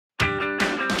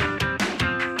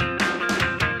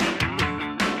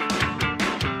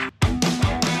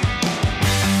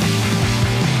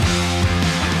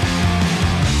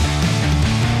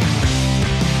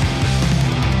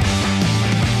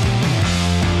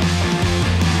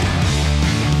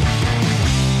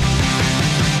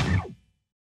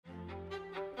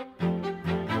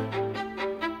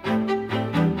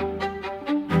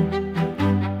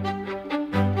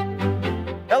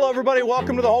everybody,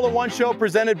 welcome to the Hole in One Show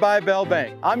presented by Bell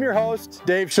Bank. I'm your host,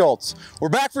 Dave Schultz. We're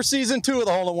back for season 2 of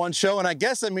the Hole in One Show, and I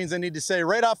guess that means I need to say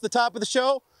right off the top of the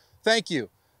show, thank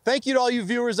you. Thank you to all you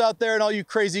viewers out there and all you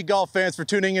crazy golf fans for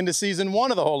tuning into season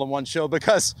 1 of the Hole in One Show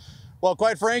because, well,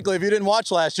 quite frankly, if you didn't watch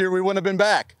last year, we wouldn't have been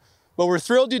back. But we're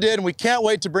thrilled you did, and we can't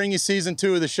wait to bring you season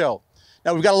 2 of the show.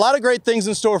 Now, we've got a lot of great things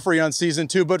in store for you on season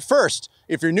 2, but first,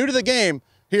 if you're new to the game,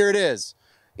 here it is.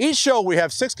 Each show, we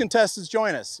have 6 contestants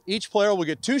join us. Each player will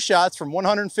get 2 shots from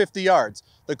 150 yards.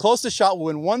 The closest shot will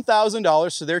win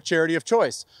 $1,000 to their charity of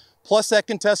choice. Plus, that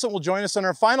contestant will join us on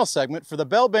our final segment for the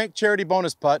Bell Bank Charity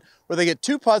Bonus Putt, where they get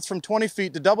 2 putts from 20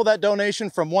 feet to double that donation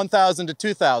from $1,000 to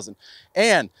 $2,000.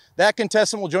 And that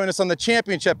contestant will join us on the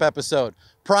championship episode,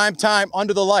 prime time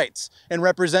under the lights, and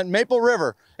represent Maple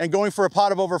River and going for a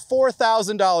pot of over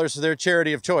 $4,000 to their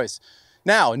charity of choice.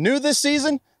 Now, new this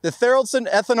season, the Tharaldson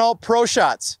Ethanol Pro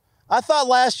Shots. I thought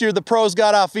last year the pros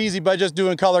got off easy by just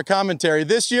doing color commentary.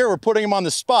 This year, we're putting them on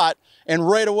the spot and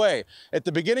right away. At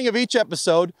the beginning of each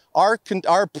episode, our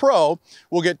pro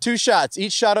will get 2 shots.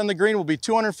 Each shot on the green will be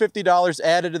 $250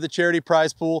 added to the charity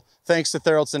prize pool, thanks to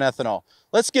Tharaldson Ethanol.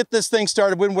 Let's get this thing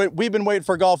started. We've been waiting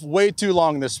for golf way too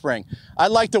long this spring. I'd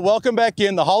like to welcome back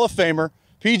in the Hall of Famer,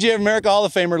 PGA of America Hall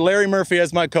of Famer, Larry Murphy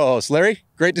as my co-host. Larry,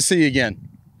 great to see you again.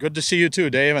 Good to see you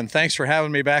too, Dave, and thanks for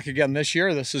having me back again this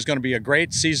year. This is going to be a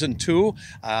great season 2.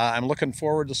 I'm looking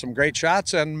forward to some great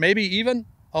shots and maybe even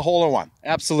a hole in one.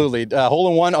 Absolutely. A hole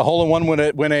in one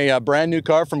win a brand new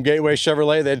car from Gateway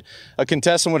Chevrolet. A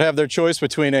contestant would have their choice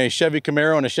between a Chevy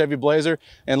Camaro and a Chevy Blazer.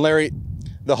 And Larry,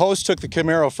 the host took the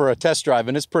Camaro for a test drive,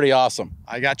 and it's pretty awesome.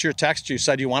 I got your text. You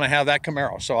said you want to have that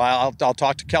Camaro. So I'll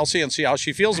talk to Kelsey and see how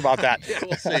she feels about that. Yeah,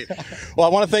 we'll see. Well, I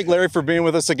want to thank Larry for being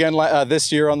with us again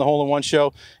this year on the Hole in One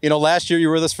Show. You know, last year you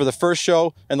were with us for the first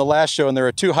show and the last show, and there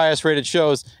were 2 highest rated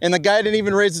shows, and the guy didn't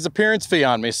even raise his appearance fee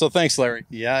on me. So thanks, Larry.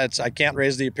 Yeah, I can't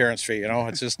raise the appearance fee. You know,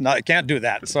 it's just not, I can't do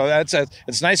that. So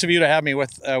it's nice of you to have me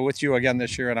with you again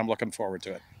this year, and I'm looking forward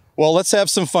to it. Well, let's have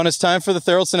some fun. It's time for the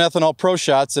Tharaldson Ethanol Pro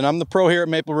Shots, and I'm the pro here at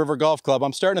Maple River Golf Club.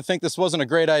 I'm starting to think this wasn't a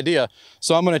great idea,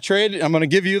 so I'm going to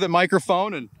give you the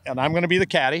microphone, and I'm going to be the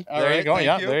caddy. There you go.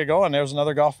 Yeah, there you go. And there's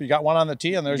another golf. You got one on the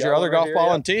tee, and there's your other golf ball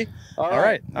on tee. All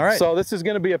right. So this is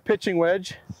going to be a pitching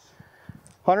wedge,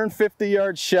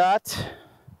 150-yard shot.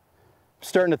 I'm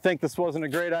starting to think this wasn't a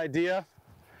great idea,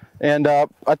 and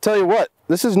I tell you what,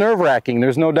 this is nerve-wracking.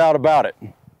 There's no doubt about it.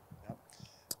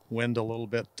 Wind a little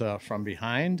bit from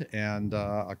behind and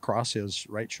across his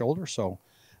right shoulder. So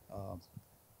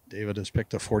David has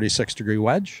picked a 46-degree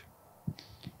wedge.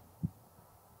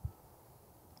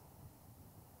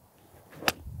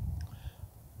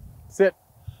 Sit.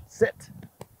 A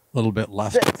little bit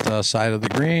left side of the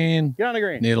green. Get on the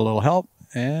green. Need a little help.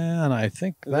 And I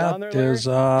think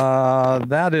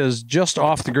that is just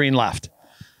off the green left.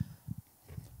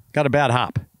 Got a bad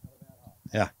hop.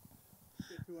 Yeah.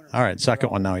 All right,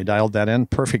 second one now. He dialed that in.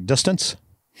 Perfect distance.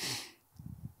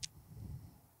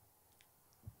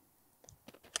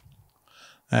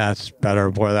 That's better.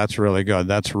 Boy, that's really good.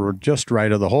 That's just right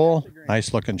of the hole.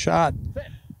 Nice looking shot.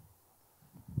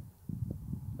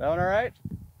 That one all right?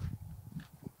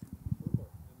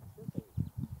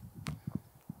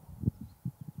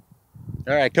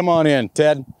 All right, come on in,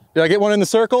 Ted. Did I get one in the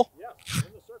circle? Yeah, in the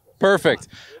circle. Perfect.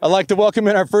 I'd like to welcome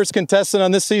in our first contestant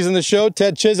on this season of the show,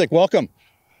 Ted Chiswick. Welcome.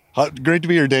 Great to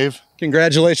be here, Dave.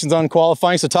 Congratulations on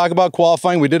qualifying. So talk about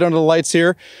qualifying. We did under the lights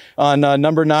here on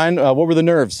number 9. What were the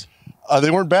nerves?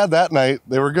 They weren't bad that night.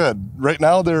 They were good. Right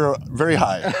now, they're very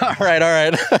high. All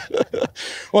right.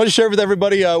 Why don't you share with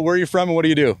everybody where you're from and what do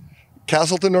you do?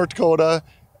 Castleton, North Dakota.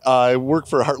 I work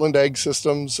for Heartland Ag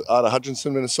Systems out of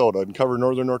Hutchinson, Minnesota, and cover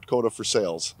northern North Dakota for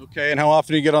sales. Okay, and how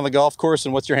often do you get on the golf course,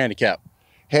 and what's your handicap?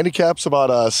 Handicap's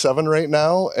about 7 right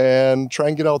now, and try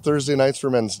and get out Thursday nights for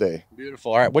Men's Day.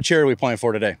 Beautiful. All right, what charity are we playing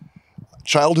for today?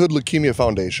 Childhood Leukemia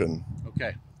Foundation.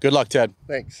 Okay. Good luck, Ted.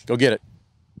 Thanks. Go get it.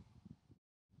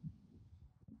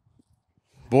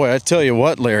 Boy, I tell you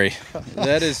what, Larry,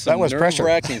 that is some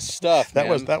nerve-wracking stuff. That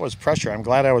was pressure. I'm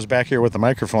glad I was back here with the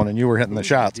microphone and you were hitting the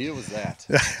shots. What deal was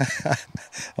that?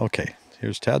 Okay,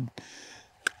 here's Ted.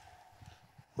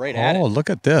 Right at it. Oh, look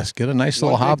at this. Get a nice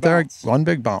little hop there. One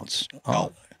big bounce.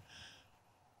 Oh.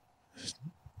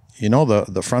 You know,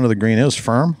 the front of the green is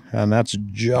firm, and that's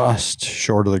just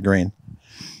short of the green.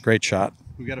 Great shot.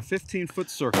 We've got a 15-foot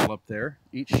circle up there.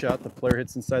 Each shot the player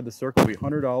hits inside the circle will be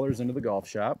 $100 into the golf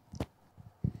shop.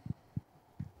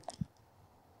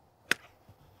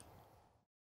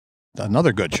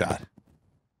 Another good shot.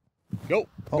 Go.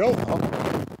 Go.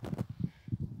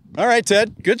 All right,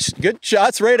 Ted. Good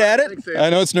shots right at it. Thanks, I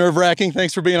know it's nerve-wracking.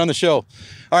 Thanks for being on the show.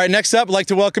 All right, next up, I'd like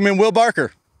to welcome in Will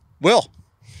Barker. Will.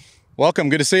 Welcome.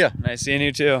 Good to see you. Nice seeing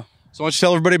you too. So why don't you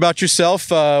tell everybody about yourself,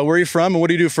 where are you from, and what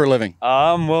do you do for a living?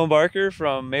 I'm Will Barker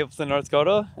from Mapleton, North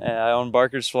Dakota, and I own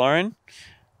Barker's Flooring.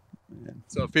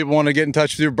 So if people want to get in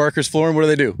touch with you, Barker's Flooring, what do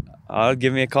they do?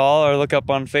 Give me a call or look up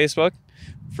on Facebook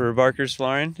for Barker's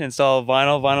Flooring. Install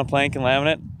vinyl plank, and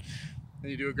laminate.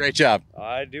 You do a great job.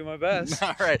 I do my best.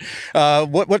 All right.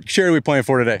 What charity are we playing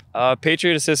for today?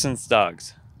 Patriot Assistance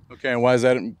Dogs. Okay, and why is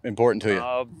that important to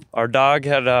you? Our dog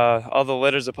had all the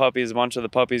litters of puppies. A bunch of the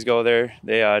puppies go there.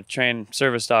 They train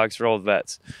service dogs for old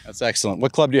vets. That's excellent.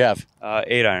 What club do you have?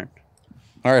 8 iron.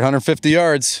 All right, 150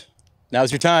 yards.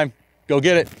 Now's your time. Go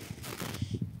get it.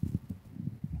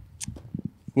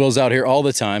 Will's out here all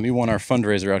the time. He won our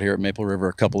fundraiser out here at Maple River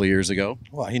a couple of years ago.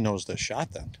 Well, he knows the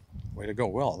shot then. Way to go,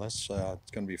 Will. That's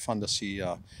it's going to be fun to see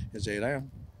his 8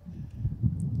 iron.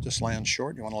 Just land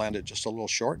short. You want to land it just a little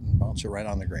short and bounce it right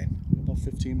on the green. About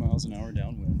 15 miles an hour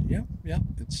downwind. Yeah.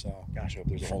 It's Gosh, I hope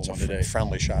there's a hole in one a today.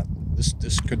 friendly shot.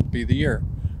 This could be the year.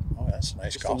 Oh, that's a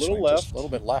nice Just a golf little swing. left. Just a little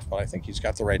bit left, but I think he's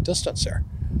got the right distance there.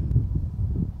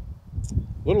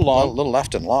 Little long. A little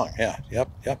left and long. Yeah.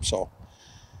 Yep. So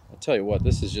I'll tell you what,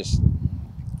 this is just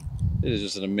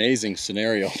an amazing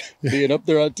scenario. Being up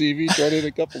there on TV, trying to hit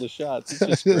a couple of shots.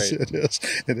 It's just great.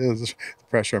 It is. The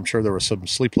pressure. I'm sure there were some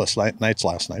sleepless nights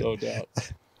last night. No doubt.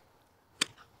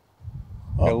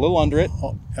 Got a little under it.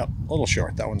 Oh, yeah, a little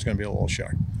short. That one's going to be a little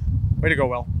short. Way to go,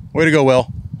 Will. Way to go,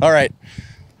 Will. All right.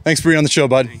 Thanks for being on the show,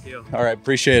 bud. Thank you. All right,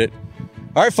 appreciate it.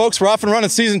 All right, folks, we're off and running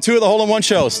season 2 of the Hole in One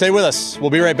Show. Stay with us. We'll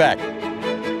be right back.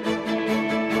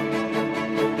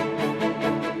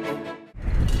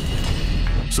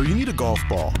 So you need a golf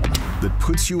ball that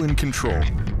puts you in control,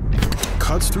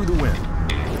 cuts through the wind,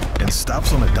 and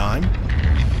stops on a dime?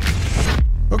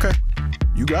 Okay,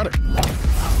 you got it.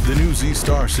 The new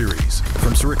Z-Star series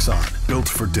from Tharaldson, built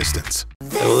for distance.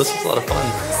 Yeah, well, this was a lot of fun.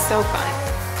 So fun.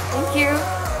 Thank you.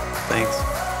 Thanks.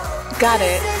 Got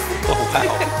it. Oh, wow.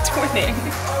 Twinning.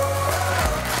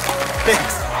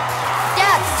 Thanks.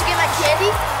 Dad, did you get my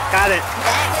candy? Got it.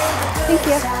 Thanks. Thank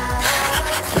you.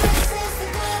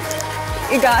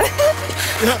 You got it?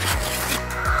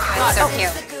 Oh, so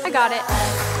cute. I got it.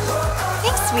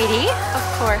 Thanks, sweetie. Of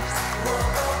course.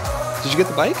 Did you get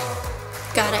the bike?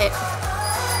 Got it.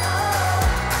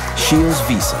 Shields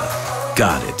Visa.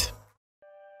 Got it.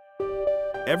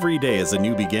 Every day is a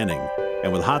new beginning,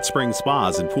 and with Hot Spring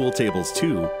Spas and pool tables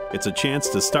too, it's a chance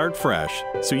to start fresh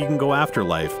so you can go after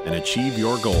life and achieve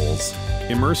your goals.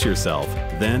 Immerse yourself,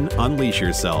 then unleash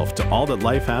yourself to all that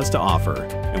life has to offer.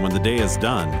 And when the day is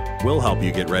done, we'll help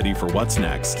you get ready for what's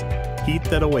next. Heat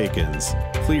that awakens,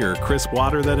 clear, crisp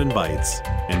water that invites,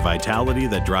 and vitality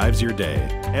that drives your day,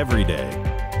 every day.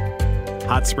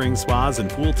 Hot Spring Spas and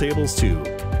pool tables too.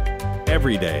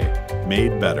 Every day,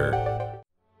 made better.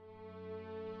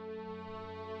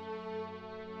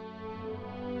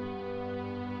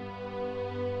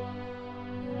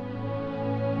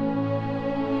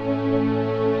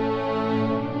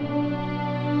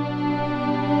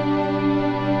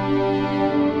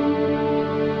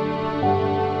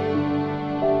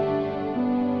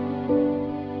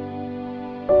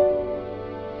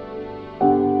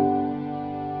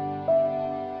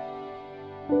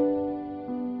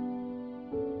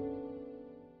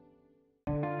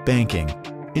 Banking.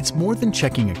 It's more than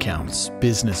checking accounts,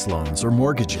 business loans, or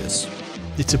mortgages.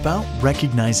 It's about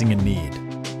recognizing a need,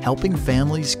 helping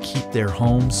families keep their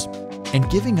homes, and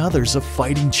giving others a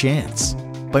fighting chance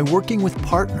by working with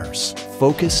partners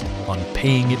focused on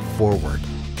paying it forward.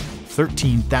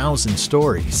 13,000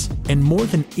 stories and more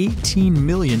than $18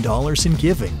 million in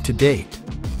giving to date.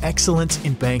 Excellence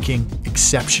in banking,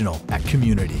 exceptional at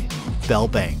community. Bell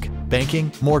Bank.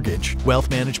 Banking, mortgage, wealth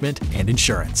management, and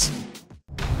insurance.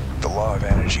 The law of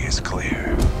energy is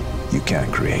clear. You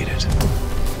can't create it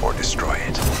or destroy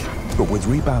it. But with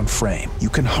Rebound Frame, you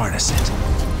can harness it,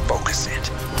 focus it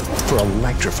for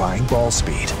electrifying ball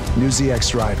speed. New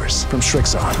ZX drivers from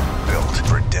Shrixon, built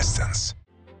for distance.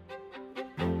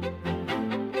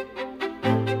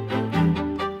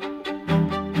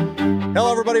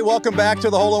 Hello, everybody. Welcome back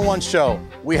to the Hole in One Show.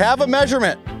 We have a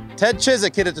measurement. Ted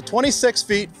Chiswick hit it to 26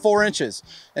 feet, 4 inches.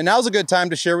 And now's a good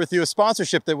time to share with you a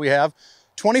sponsorship that we have.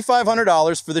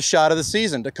 $2,500 for the shot of the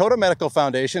season. Dakota Medical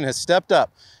Foundation has stepped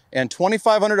up, and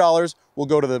 $2,500 will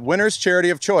go to the winner's charity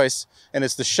of choice, and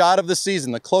it's the shot of the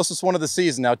season, the closest one of the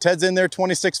season. Now, Ted's in there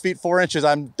 26 feet, 4 inches.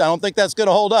 I don't think that's going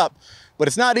to hold up, but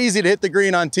it's not easy to hit the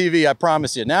green on TV, I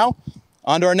promise you. Now,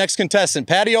 on to our next contestant,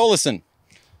 Patty Olison.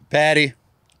 Patty,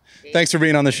 thanks for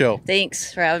being on the show.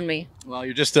 Thanks for having me. Well,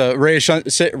 you're just a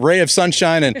ray of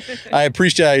sunshine, and I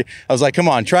appreciate it. I was like, come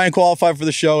on, try and qualify for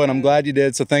the show, and I'm glad you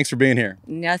did, so thanks for being here.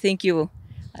 Yeah, thank you.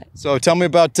 So tell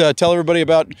everybody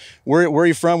about where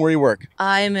you're from, where you work.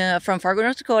 I'm from Fargo,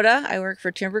 North Dakota. I work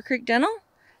for Timber Creek Dental.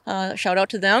 Shout out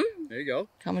to them. There you go.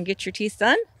 Come and get your teeth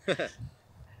done.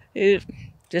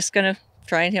 Just gonna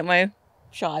try and hit my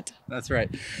shot. That's right.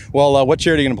 Well, what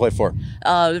charity are you gonna play for?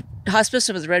 Hospice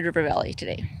of the Red River Valley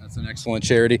today. That's an excellent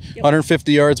charity. Yep.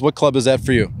 150 yards. What club is that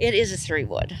for you? It is a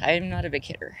 3-wood. I'm not a big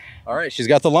hitter. All right, she's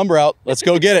got the lumber out. Let's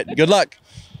go get it. Good luck.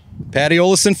 Patty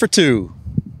Olison for 2.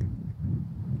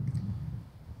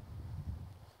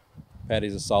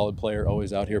 Patty's a solid player,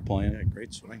 always out here playing. Yeah,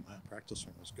 great swing. That practice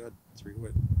swing was good.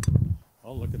 3-wood.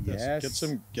 Oh, look at this. Yes.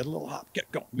 Get a little hop.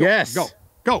 Go. Yes.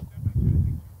 Go.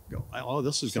 Oh,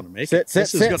 this is going to make it.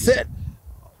 Sit.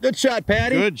 Good shot,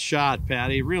 Patty. Good shot,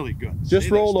 Patty. Really good. Just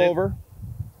rolled over.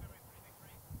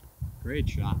 Great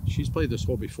shot. She's played this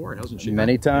hole before, hasn't she?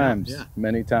 Many times. Yeah.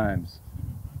 Many times.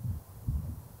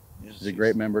 Yeah, she's a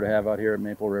great member to have out here at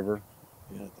Maple River.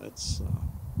 Yeah, that's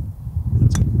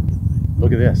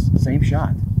look at this. Same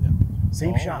shot. Yeah.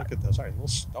 Same shot. Look at this. All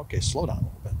right. Okay, slow down a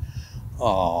little bit.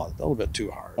 Oh, a little bit too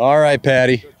hard. All right,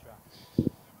 Patty.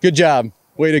 Good job.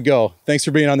 Way to go. Thanks for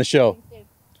being on the show.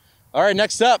 All right,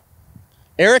 next up,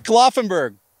 Eric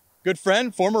Laufenberg. Good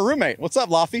friend, former roommate. What's up,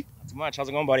 Laufey? Not too much. How's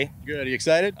it going, buddy? Good. Are you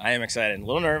excited? I am excited. A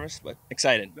little nervous, but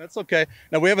excited. That's okay.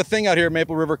 Now, we have a thing out here at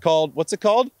Maple River called, what's it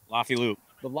called? Laufey Loop.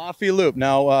 The Laufey Loop.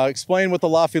 Now, explain what the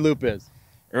Laufey Loop is.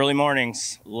 Early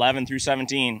mornings, 11 through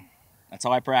 17. That's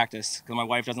how I practice, because my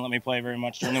wife doesn't let me play very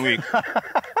much during the week.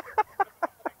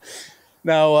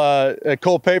 Now, at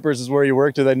Cole Papers is where you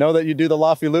work. Do they know that you do the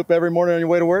Laufey Loop every morning on your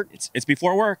way to work? It's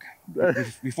before work,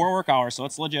 before work hours, so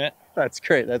it's legit. That's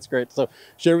great. That's great. So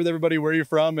share with everybody where you're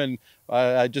from, and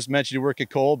I just mentioned you work at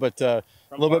Cole, but a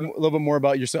little bit more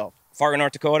about yourself. Fargo,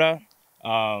 North Dakota.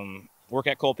 Work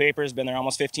at Cole Papers. Been there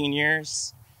almost 15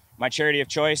 years. My charity of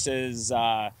choice is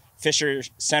Fisher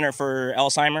Center for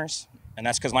Alzheimer's, and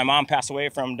that's because my mom passed away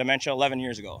from dementia 11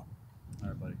 years ago. All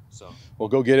right, buddy. So we'll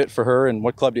go get it for her. And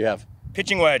what club do you have?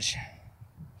 Pitching wedge.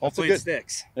 Hopefully it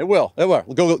sticks. It will. It will.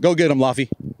 Go get him, Laufey.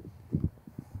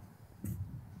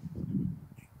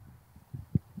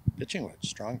 Pitching wedge.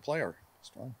 Strong player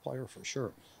for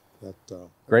sure.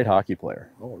 Great hockey player.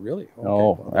 Oh, really? Okay.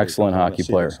 Oh, excellent hockey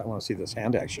player. I want to see this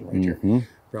hand action right here.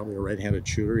 Probably a right-handed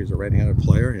shooter. He's a right-handed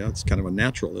player. Yeah, it's kind of a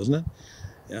natural, isn't it?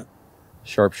 Yeah.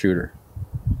 Sharp shooter.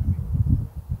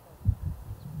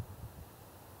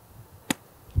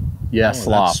 Yes,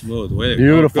 oh, that's smooth. Way to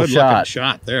beautiful go. Good shot.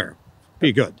 Shot there.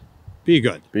 Be good. Be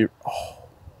good.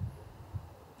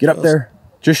 Get up there.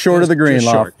 Just short of the green,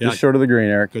 Lauf. Yeah. Just short of the green,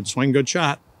 Eric. Good swing, good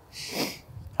shot.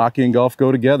 Hockey and golf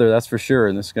go together, that's for sure,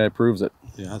 and this guy proves it.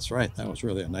 Yeah, that's right. That was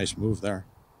really a nice move there.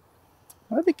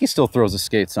 I think he still throws his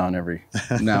skates on every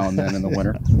now and then in the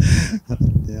winter.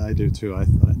 Yeah, I do too.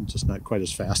 I'm just not quite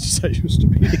as fast as I used to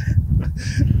be.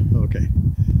 Okay,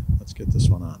 let's get this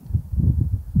one on.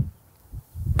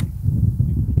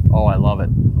 Oh, I love it.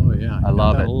 Oh, yeah. I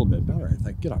love it. A little bit better, I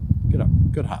think. Get up.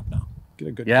 Good hop now. Get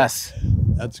a good yes. Kick.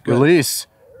 That's good.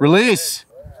 Release.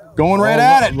 Going right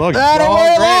at it. Look.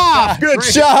 Off. Good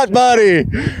shot, buddy.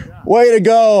 Way to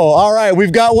go. All right,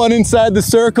 we've got one inside the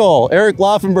circle. Eric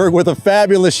Laufenberg with a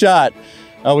fabulous shot.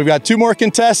 We've got 2 more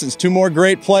contestants, 2 more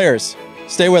great players.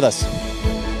 Stay with us.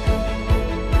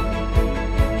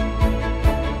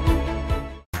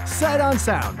 Sight on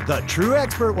Sound, the true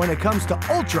expert when it comes to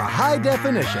ultra high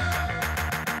definition.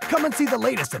 Come and see the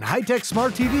latest in high-tech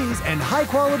smart TVs and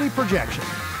high-quality projection.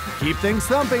 Keep things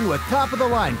thumping with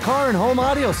top-of-the-line car and home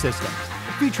audio systems,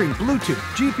 featuring Bluetooth,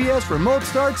 GPS, remote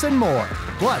starts, and more.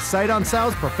 Plus, Sight on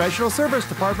Sound's professional service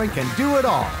department can do it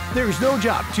all. There's no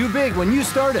job too big when you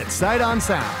start at Sight on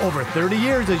Sound. Over 30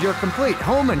 years as your complete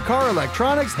home and car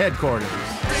electronics headquarters.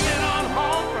 Bring it on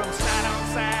home from Sight on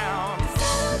Sound.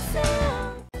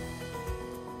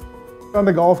 On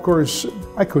the golf course,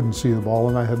 I couldn't see the ball,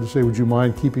 and I had to say, would you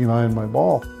mind keeping an eye on my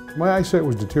ball? My eyesight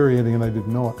was deteriorating, and I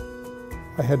didn't know it.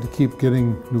 I had to keep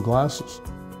getting new glasses.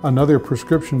 Another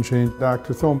prescription change,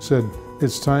 Dr. Thome said,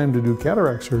 it's time to do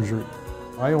cataract surgery.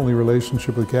 My only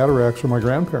relationship with cataracts are my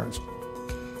grandparents.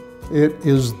 It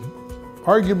is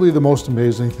arguably the most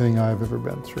amazing thing I've ever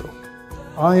been through.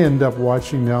 I end up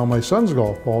watching now my son's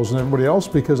golf balls and everybody else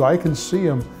because I can see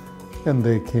them and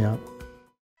they can't.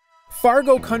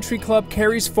 Fargo Country Club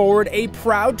carries forward a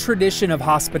proud tradition of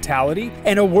hospitality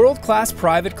and a world-class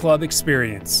private club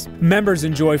experience. Members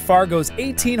enjoy Fargo's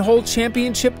 18-hole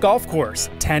championship golf course,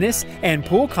 tennis and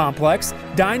pool complex,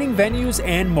 dining venues,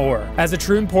 and more. As a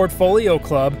Troon Portfolio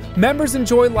Club, members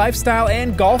enjoy lifestyle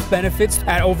and golf benefits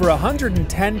at over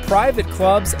 110 private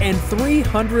clubs and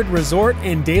 300 resort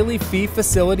and daily fee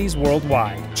facilities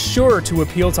worldwide. Sure to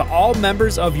appeal to all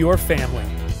members of your family.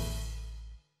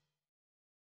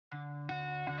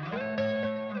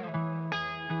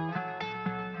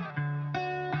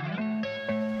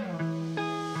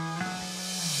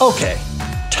 Okay,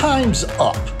 time's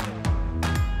up.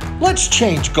 Let's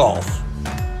change golf.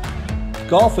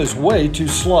 Golf is way too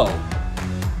slow.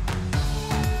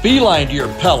 Beeline to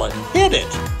your pellet. Hit it.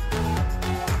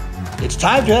 It's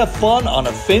time to have fun on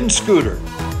a Finn scooter.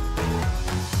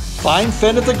 Find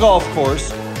Finn at the golf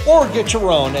course or get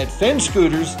your own at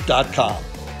finnscooters.com.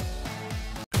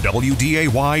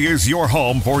 WDAY is your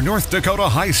home for North Dakota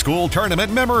High School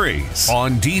tournament memories.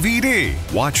 On DVD,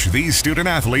 watch these student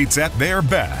athletes at their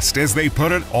best as they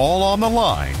put it all on the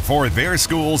line for their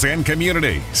schools and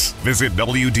communities. Visit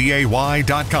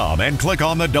WDAY.com and click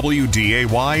on the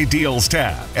WDAY Deals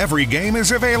tab. Every game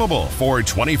is available for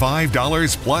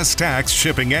 $25 plus tax,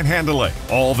 shipping, and handling.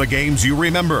 All the games you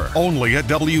remember, only at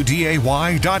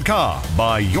WDAY.com.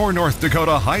 Buy your North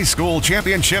Dakota High School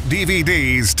Championship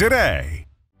DVDs today.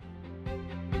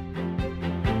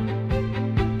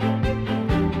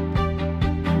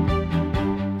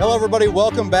 Hello, everybody.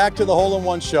 Welcome back to the Hole in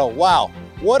One Show. Wow,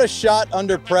 what a shot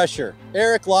under pressure.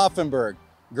 Eric Laufenberg,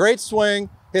 great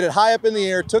swing, hit it high up in the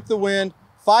air, took the wind,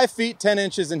 5 feet 10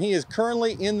 inches, and he is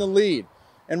currently in the lead.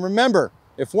 And remember,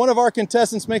 if one of our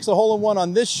contestants makes a hole in one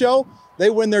on this show, they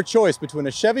win their choice between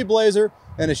a Chevy Blazer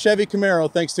and a Chevy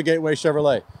Camaro, thanks to Gateway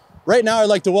Chevrolet. Right now, I'd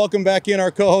like to welcome back in our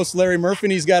co-host, Larry Murphy,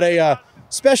 and he's got a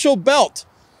special belt.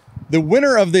 The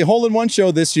winner of the Hole in One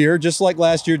Show this year, just like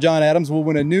last year, John Adams, will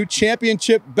win a new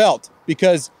championship belt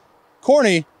because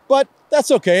corny, but that's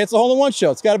okay. It's a Hole in One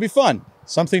Show. It's got to be fun.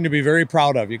 Something to be very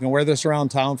proud of. You can wear this around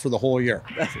town for the whole year.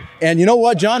 And you know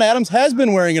what? John Adams has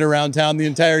been wearing it around town the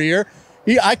entire year.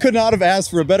 I could not have asked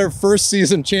for a better first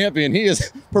season champion. He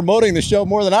is promoting the show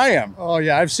more than I am. Oh,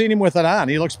 yeah. I've seen him with it on.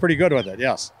 He looks pretty good with it,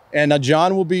 yes. And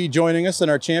John will be joining us in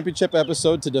our championship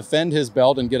episode to defend his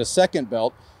belt and get a second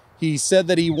belt. He said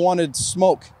that he wanted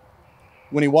smoke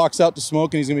when he walks out to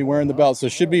smoke, and he's going to be wearing the belt. So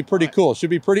it should be pretty cool.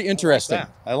 Should be pretty interesting.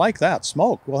 I like that.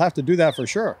 Smoke. We'll have to do that for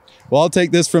sure. Well, I'll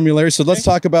take this from you, Larry. So let's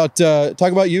talk about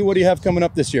you. What do you have coming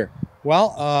up this year?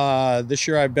 Well, this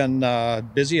year I've been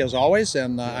busy as always,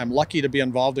 and I'm lucky to be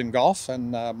involved in golf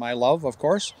and my love, of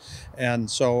course. And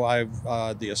so I've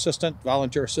the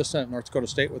volunteer assistant at North Dakota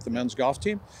State with the men's golf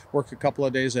team, work a couple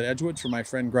of days at Edgewood for my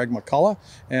friend Greg McCullough,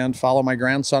 and follow my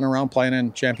grandson around playing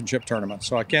in championship tournaments.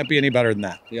 So I can't be any better than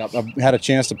that. Yeah, I've had a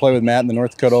chance to play with Matt in the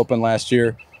North Dakota Open last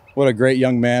year. What a great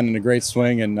young man and a great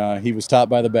swing, and he was taught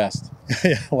by the best.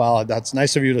 Yeah, well, that's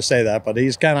nice of you to say that, but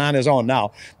he's kind of on his own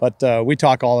now. But we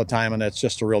talk all the time, and it's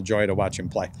just a real joy to watch him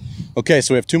play. Okay,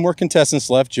 so we have 2 more contestants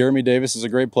left. Jeremy Davis is a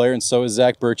great player, and so is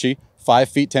Zach Birchie. 5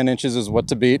 feet 10 inches is what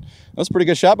to beat. That was a pretty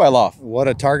good shot by Loff. What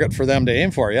a target for them to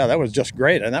aim for. Yeah, that was just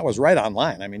great, and that was right on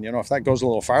line. I mean, you know, if that goes a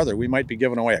little farther, we might be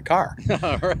giving away a car.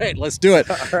 All right, let's do it.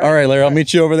 All right, Larry, I'll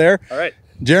meet you over there. All right.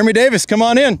 Jeremy Davis, come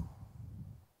on in.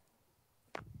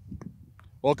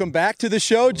 Welcome back to the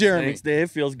show, Jeremy. Thanks,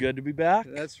 Dave. Feels good to be back.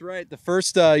 That's right. The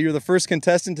first, you're the first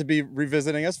contestant to be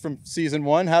revisiting us from season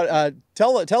 1. How?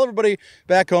 Tell everybody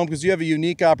back home, because you have a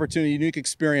unique opportunity, unique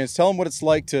experience. Tell them what it's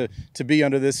like to be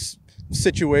under this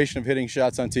situation of hitting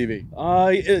shots on TV.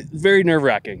 Very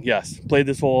nerve-wracking. Yes, played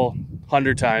this hole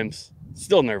 100 times.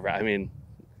 Still nerve-wracking. I mean,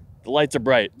 the lights are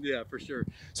bright. Yeah, for sure.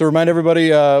 So remind everybody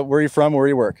where you're from, where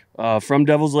you work. From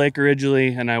Devil's Lake originally,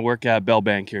 and I work at Bell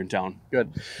Bank here in town.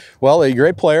 Good. Well, a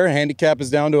great player. Handicap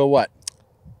is down to a what?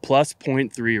 Plus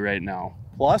 0.3 right now.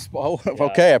 Plus? Oh,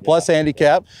 okay, a plus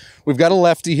handicap. We've got a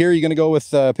lefty here. You going to go with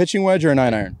pitching wedge or a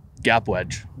 9-iron? Gap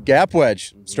wedge. Gap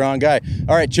wedge. Strong guy.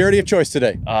 All right, charity of choice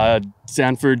today.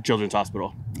 Sanford Children's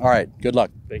Hospital. All right, good luck.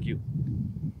 Thank you.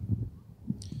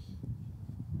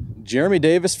 Jeremy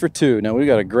Davis for 2. Now we've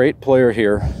got a great player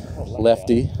here,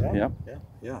 lefty. Yeah,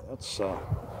 that's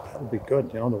that'll be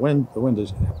good. You know, the wind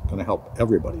is going to help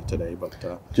everybody today, but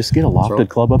just get a lofted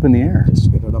club up in the air.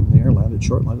 Just get it up in the air, land it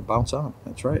short, and let it bounce on.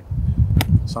 That's right.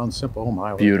 Sounds simple. Oh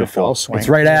my, beautiful. It's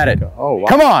right at it. Oh, wow.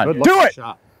 Come on, do it.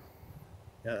 Shot.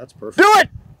 Yeah, that's perfect. Do it.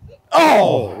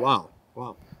 Oh, wow.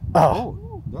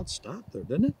 Oh, that stopped there,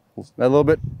 didn't it? A little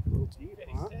bit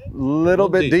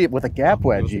deep with a gap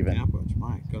wedge even. Gap wedge.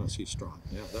 My goodness, he's strong.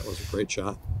 Yeah, that was a great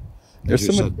shot. There's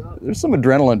some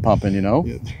adrenaline pumping, you know.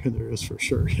 Yeah, there is for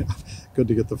sure. Yeah, good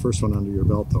to get the first one under your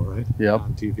belt, though, right? Yep.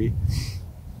 On TV.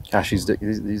 Gosh,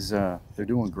 they're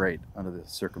doing great under the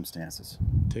circumstances.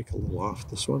 Take a little off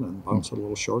this one and bounce it a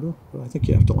little shorter, but I think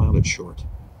you have to land it short.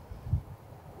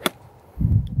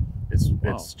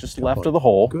 It's just left of the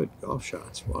hole. Good golf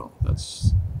shots. Wow,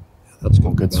 that's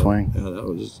good. Good swing. Yeah, that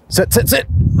was sit.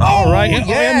 All right,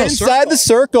 yeah, inside the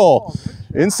circle.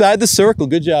 Inside the circle.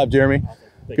 Good job, Jeremy.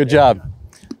 Good job.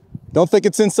 Don't think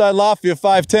it's inside loft. You have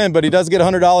 5'10", but he does get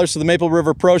 $100 to the Maple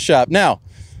River Pro Shop. Now,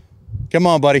 come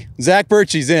on, buddy. Zach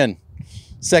Birchie's in.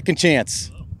 Second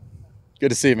chance. Good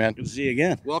to see you, man. Good to see you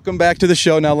again. Welcome back to the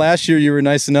show. Now, last year you were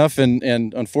nice enough, and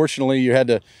unfortunately you had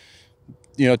to,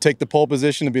 take the pole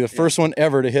position to be the first one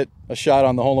ever to hit a shot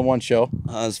on the hole-in-one show.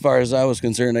 As far as I was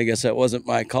concerned, I guess that wasn't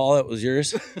my call. It was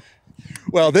yours.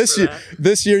 Well, this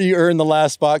year you earned the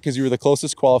last spot because you were the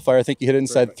closest qualifier. I think you hit it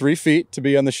inside 3 feet to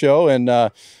be on the show. And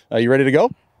are you ready to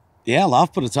go? Yeah,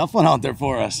 Loft put a tough one out there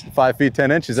for us. 5 feet 10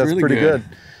 inches. That's really pretty good.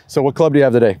 So what club do you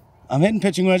have today? I'm hitting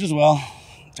pitching wedge as well.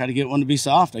 Try to get one to be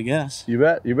soft, I guess. You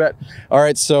bet. You bet. All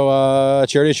right. So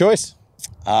charity of choice?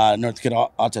 North Dakota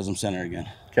Autism Center again.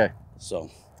 Okay. So.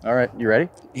 All right. You ready?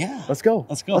 Yeah. Let's go.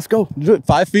 Let's go. Let's go. Do it.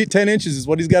 5 feet 10 inches is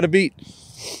what he's got to beat.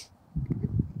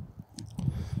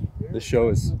 This show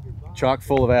is chock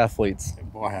full of athletes.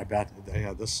 Boy, I bet.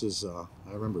 Yeah, this is. I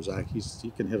remember Zach.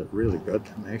 He can hit it really good.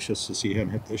 I'm anxious to see him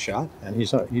hit this shot. And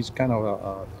he's kind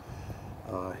of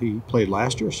he played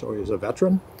last year, so he's a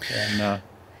veteran. And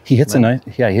he hits he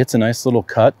hits a nice little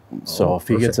cut. So if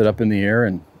he perfect. gets it up in the air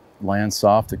and lands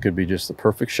soft, it could be just the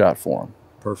perfect shot for him.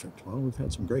 Perfect. Well, we've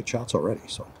had some great shots already.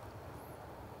 So.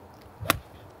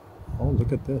 Oh,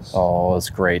 look at this. Oh,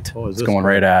 it's great. Oh, it's going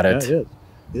right at it. Yeah, it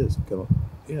is.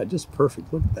 Yeah, just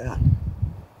perfect. Look at that.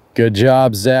 Good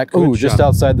job, Zach. Good Ooh, just shot.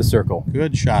 outside the circle.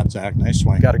 Good shot, Zach. Nice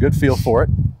swing. Got a good feel for it.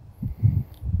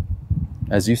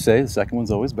 As you say, the second one's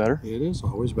always better. It is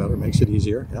always better. Makes it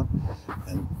easier, yeah.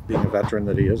 And being a veteran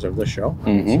that he is of the show,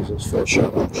 Mm-hmm. this is his first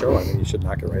shot on the show. I mean, he should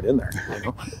knock it right in there.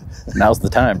 Now's the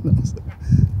time.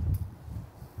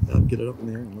 Get it up in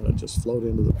the air and let it just float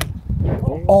into the...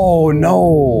 Oh,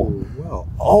 no. Well.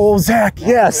 Oh, Zach,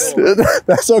 yes.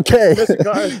 That's okay.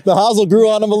 The hosel grew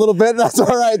on him a little bit. That's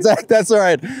all right, Zach. That's all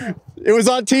right. It was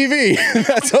on TV.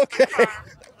 That's okay.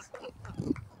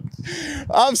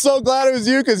 I'm so glad it was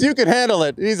you because you can handle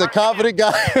it. He's a confident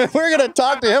guy. We're going to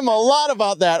talk to him a lot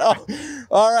about that. Oh,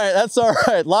 all right. That's all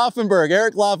right. Laufenberg,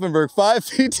 Eric Laufenberg, 5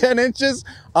 feet 10 inches.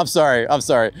 I'm sorry.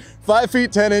 5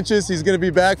 feet 10 inches. He's going to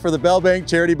be back for the Bell Bank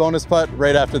charity bonus putt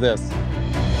right after this.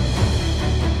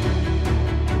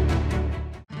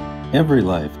 Every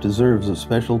life deserves a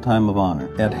special time of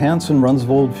honor. At Hanson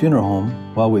Runsvold Funeral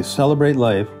Home, while we celebrate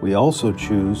life, we also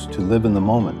choose to live in the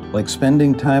moment, like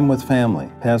spending time with family,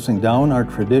 passing down our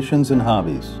traditions and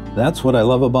hobbies. That's what I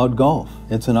love about golf.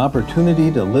 It's an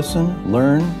opportunity to listen,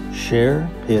 learn,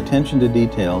 share, pay attention to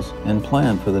details, and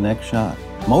plan for the next shot.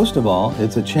 Most of all,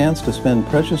 it's a chance to spend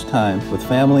precious time with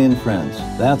family and friends.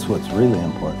 That's what's really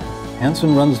important.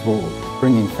 Hanson Runsvold,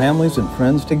 bringing families and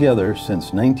friends together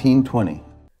since 1920.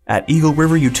 At Eagle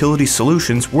River Utility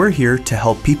Solutions, we're here to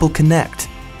help people connect.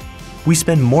 We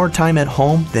spend more time at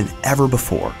home than ever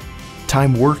before.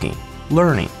 Time working,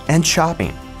 learning, and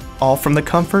shopping, all from the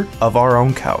comfort of our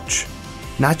own couch.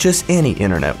 Not just any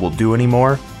internet will do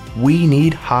anymore. We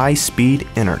need high-speed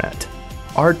internet.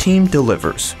 Our team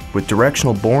delivers with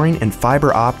directional boring and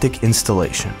fiber optic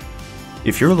installation.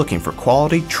 If you're looking for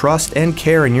quality, trust, and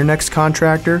care in your next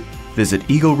contractor, visit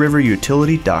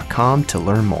EagleRiverUtility.com to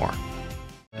learn more.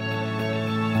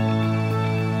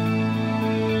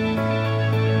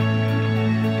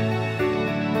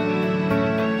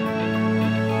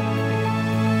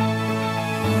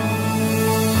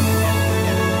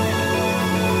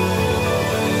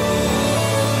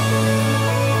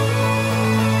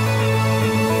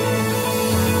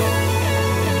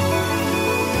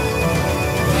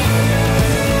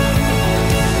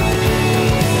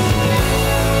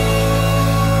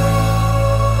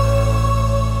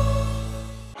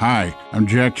 Hi, I'm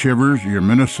Jack Chivers, your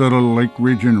Minnesota Lake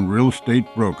Region real estate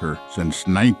broker since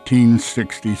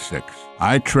 1966.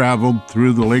 I traveled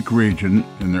through the Lake Region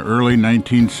in the early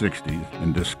 1960s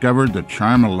and discovered the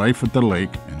charm of life at the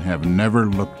lake and have never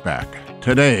looked back.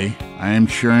 Today, I am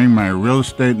sharing my real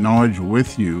estate knowledge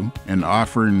with you and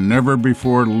offering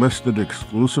never-before-listed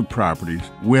exclusive properties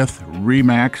with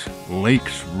RE/MAX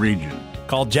Lakes Region.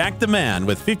 Call Jack the Man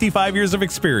with 55 years of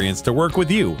experience to work with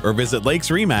you or visit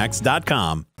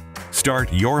lakesremax.com.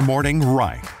 Start your morning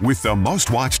right with the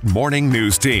most watched morning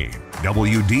news team,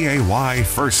 WDAY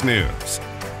First News.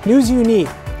 News you need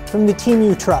from the team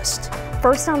you trust.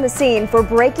 First on the scene for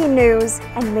breaking news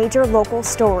and major local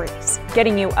stories.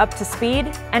 Getting you up to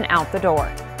speed and out the door.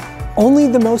 Only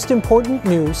the most important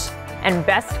news and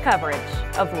best coverage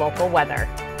of local weather.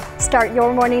 Start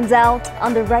your mornings out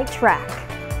on the right track.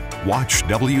 Watch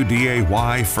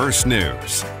WDAY First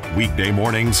News, weekday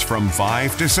mornings from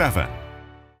 5 to 7.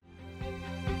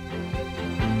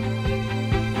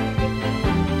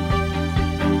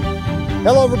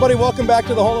 Hello, everybody. Welcome back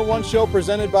to the Hole-in-One Show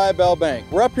presented by Bell Bank.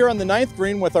 We're up here on the 9th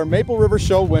green with our Maple River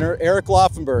Show winner, Eric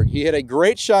Laufenberg. He hit a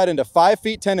great shot into 5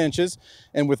 feet 10 inches,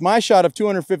 and with my shot of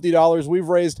 $250, we've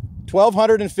raised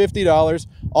 $1,250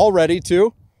 already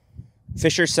to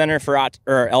Fisher Center for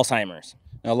Alzheimer's.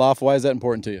 Now, Loft, why is that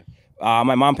important to you?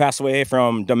 My mom passed away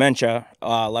from dementia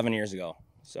 11 years ago,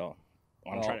 so I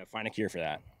want to try to find a cure for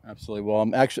that. Absolutely.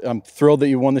 Well, I'm thrilled that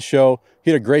you won the show.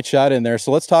 You had a great shot in there.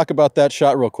 So let's talk about that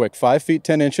shot real quick. 5 feet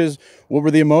 10 inches. What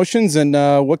were the emotions, and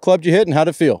what club did you hit, and how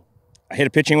did it feel? I hit a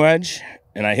pitching wedge,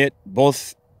 and I hit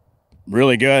both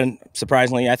really good.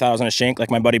 Surprisingly, I thought I was going to shank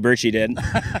like my buddy Birchie did.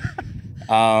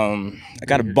 I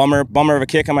got a bummer of a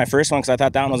kick on my first one because I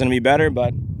thought that one was going to be better,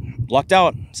 but lucked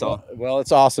out. So well,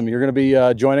 it's awesome. You're going to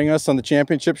be joining us on the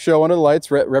championship show under the lights,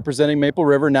 representing Maple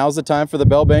River. Now's the time for the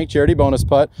Bell Bank charity bonus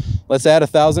putt. Let's add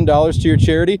 $1,000 to your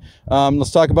charity.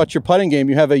 Let's talk about your putting game.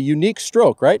 You have a unique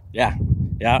stroke, right? Yeah.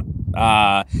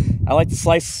 I like the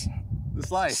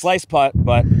slice putt,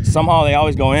 but somehow they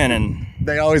always go in, and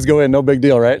they always go in. No big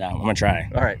deal, right? Yeah, I'm gonna try.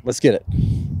 All right, let's get it.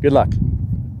 Good luck.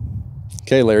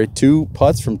 Okay, Larry, 2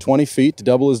 putts from 20 feet to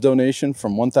double his donation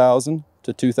from 1,000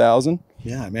 to 200.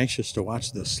 Yeah, I'm anxious to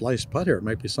watch this slice putter. It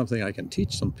might be something I can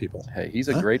teach some people. Hey, he's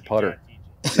a great putter.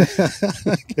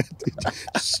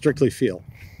 Strictly feel.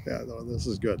 Yeah, this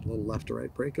is good. A little left to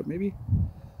right breakup, maybe.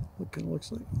 What kind of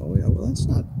looks like? Oh yeah, well that's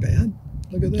not bad.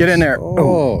 Look at this. Get in there.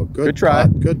 Oh, good try.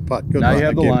 Putt, good putt. Good. Now you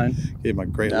have the line. Gave him a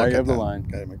great now look you at have that. The line.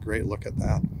 Gave him a great look at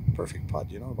that. Perfect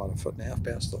putt. You know, about 1.5 feet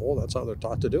past the hole. That's how they're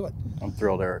taught to do it. I'm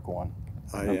thrilled Eric won.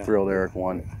 Yeah. Eric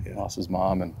won. Yeah. Lost his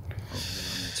mom, and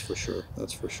that's for sure.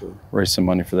 That's for sure. Raised some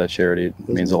money for that charity. It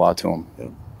means a lot to him. Yeah.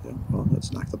 Well,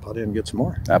 let's knock the putt in and get some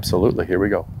more. Absolutely. Here we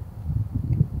go.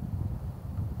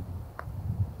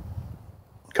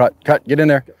 Cut. Get in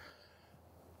there.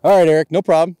 All right, Eric. No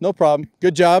problem.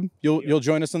 Good job. You'll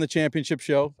join us on the championship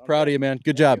show. Proud of you, man.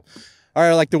 Good job. All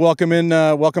right, I'd like to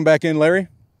welcome back in Larry.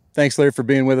 Thanks, Larry, for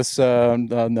being with us on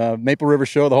the Maple River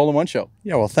Show, the Hole-in-One Show.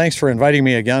 Yeah, well, thanks for inviting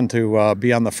me again to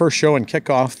be on the first show and kick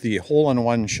off the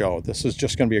Hole-in-One Show. This is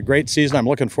just going to be a great season. I'm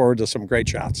looking forward to some great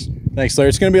shots. Thanks, Larry.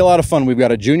 It's going to be a lot of fun. We've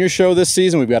got a junior show this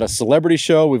season. We've got a celebrity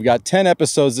show. We've got 10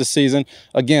 episodes this season.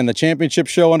 Again, the championship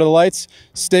show under the lights.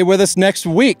 Stay with us next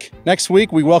week. Next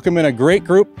week, we welcome in a great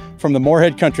group from the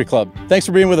Moorhead Country Club. Thanks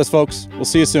for being with us, folks. We'll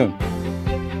see you soon.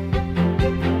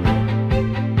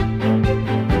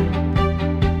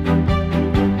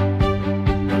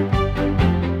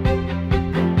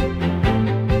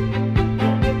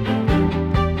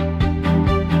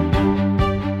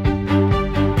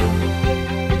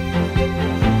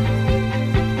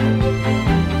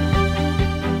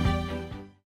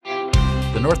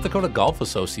 North Dakota Golf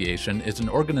Association is an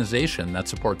organization that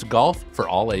supports golf for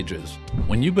all ages.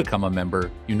 When you become a member,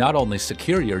 you not only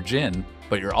secure your GIN,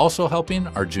 but you're also helping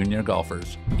our junior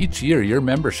golfers. Each year, your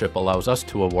membership allows us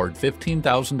to award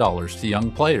 $15,000 to young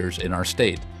players in our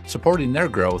state, supporting their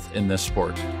growth in this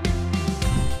sport.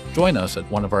 Join us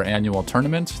at one of our annual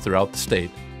tournaments throughout the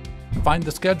state. Find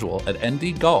the schedule at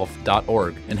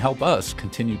ndgolf.org and help us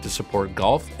continue to support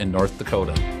golf in North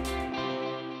Dakota.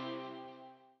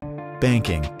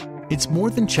 Banking. It's more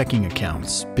than checking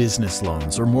accounts, business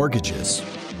loans, or mortgages.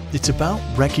 It's about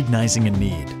recognizing a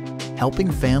need,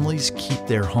 helping families keep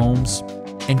their homes,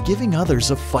 and giving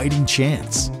others a fighting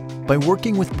chance by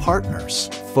working with partners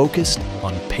focused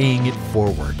on paying it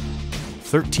forward.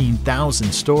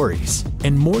 13,000 stories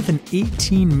and more than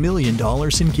 $18 million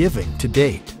in giving to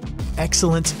date.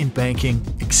 Excellence in banking,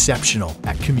 exceptional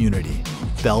at community.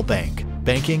 Bell Bank.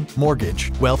 Banking,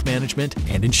 mortgage, wealth management,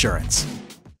 and insurance.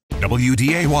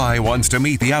 WDAY wants to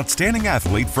meet the outstanding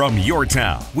athlete from your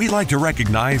town. We like to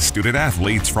recognize student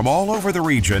athletes from all over the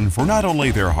region for not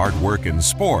only their hard work in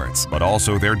sports, but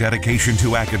also their dedication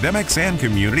to academics and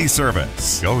community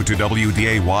service. Go to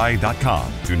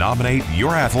WDAY.com to nominate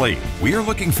your athlete. We are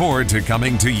looking forward to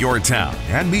coming to your town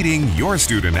and meeting your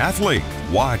student athlete.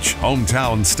 Watch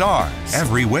Hometown Stars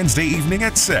every Wednesday evening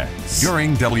at 6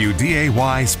 during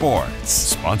WDAY Sports.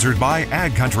 Sponsored by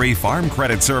Ag Country Farm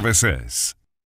Credit Services.